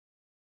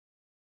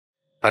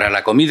Para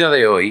la comida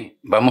de hoy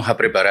vamos a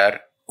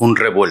preparar un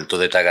revuelto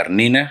de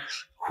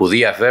tagarninas,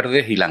 judías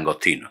verdes y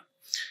langostinos.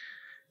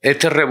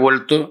 Este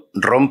revuelto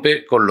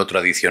rompe con lo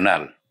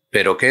tradicional,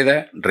 pero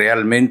queda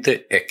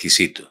realmente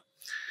exquisito.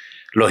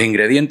 Los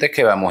ingredientes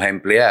que vamos a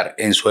emplear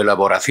en su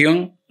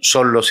elaboración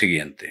son los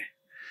siguientes: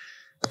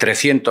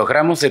 300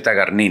 gramos de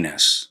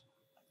tagarninas,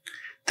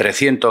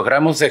 300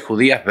 gramos de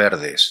judías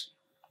verdes,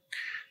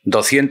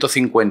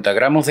 250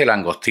 gramos de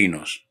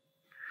langostinos,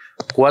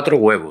 4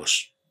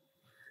 huevos,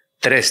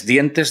 3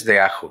 dientes de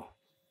ajo,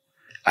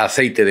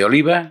 aceite de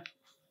oliva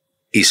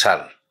y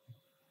sal.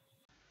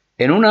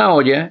 En una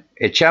olla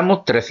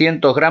echamos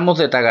 300 gramos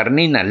de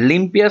tagarninas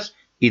limpias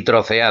y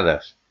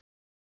troceadas.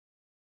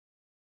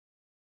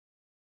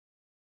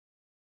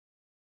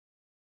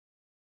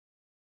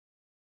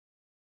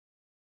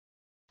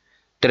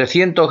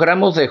 $300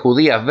 gramos de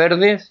judías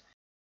verdes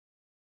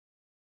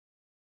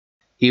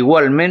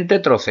igualmente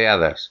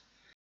troceadas.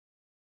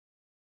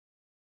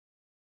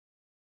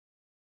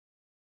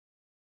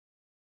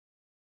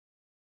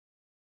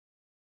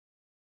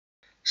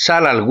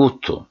 Sal al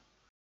gusto.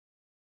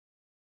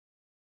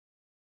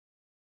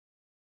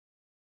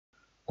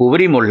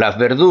 Cubrimos las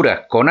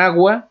verduras con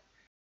agua .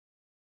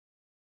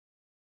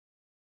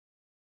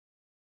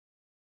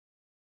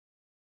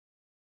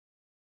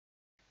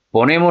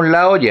 Ponemos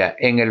la olla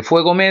en el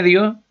fuego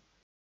medio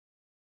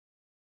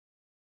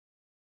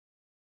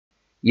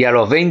y a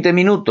los 20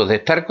 minutos de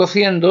estar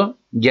cociendo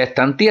ya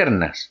están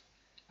tiernas.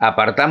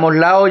 Apartamos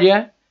la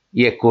olla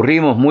y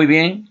escurrimos muy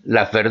bien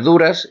las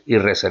verduras y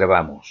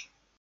reservamos.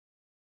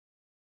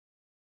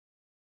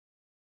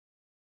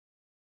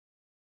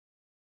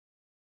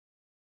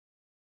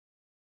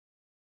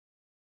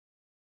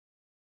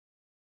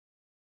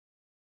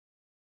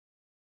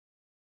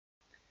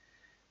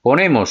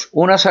 Ponemos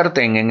una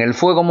sartén en el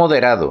fuego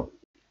moderado,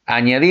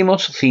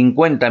 añadimos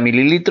 50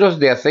 mililitros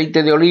de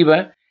aceite de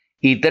oliva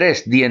y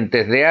 3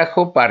 dientes de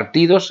ajo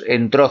partidos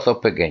en trozos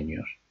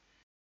pequeños.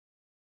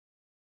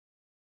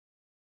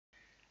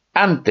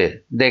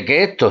 Antes de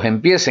que estos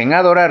empiecen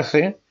a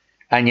dorarse,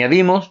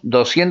 añadimos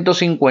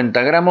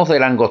 250 gramos de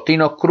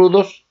langostinos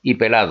crudos y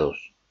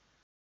pelados.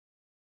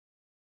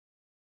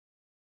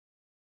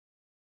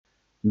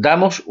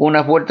 Damos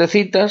unas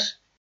vueltecitas .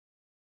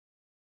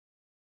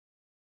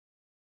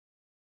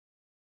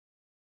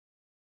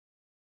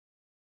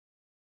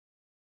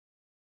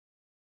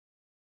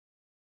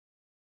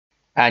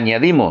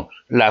 Añadimos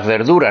las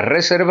verduras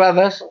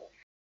reservadas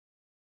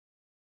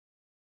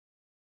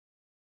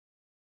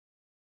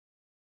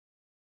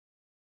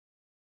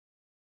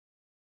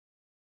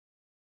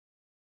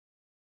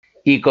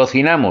y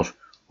cocinamos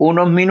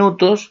unos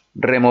minutos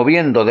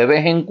removiendo de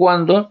vez en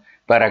cuando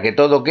para que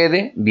todo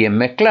quede bien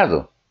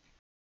mezclado.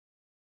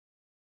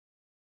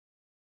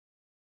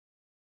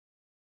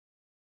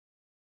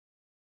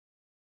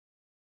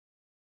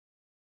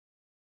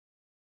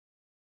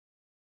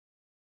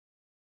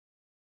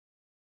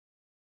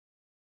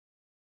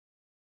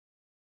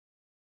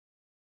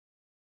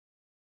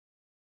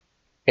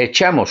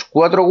 Echamos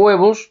 4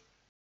 huevos .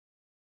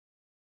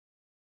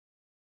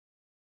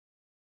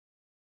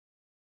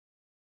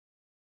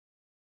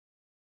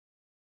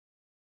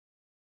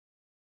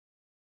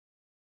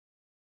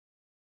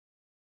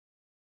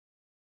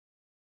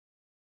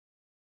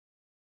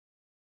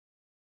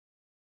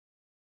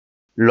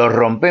 Los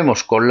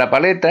rompemos con la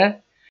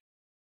paleta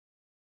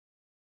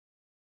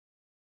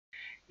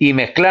y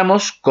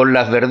mezclamos con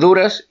las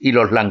verduras y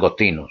los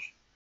langostinos.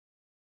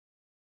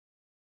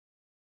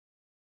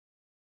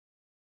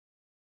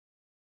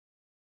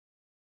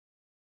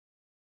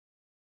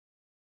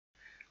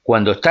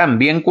 Cuando están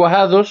bien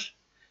cuajados,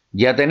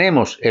 ya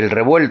tenemos el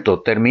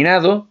revuelto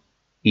terminado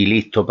y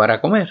listo para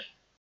comer.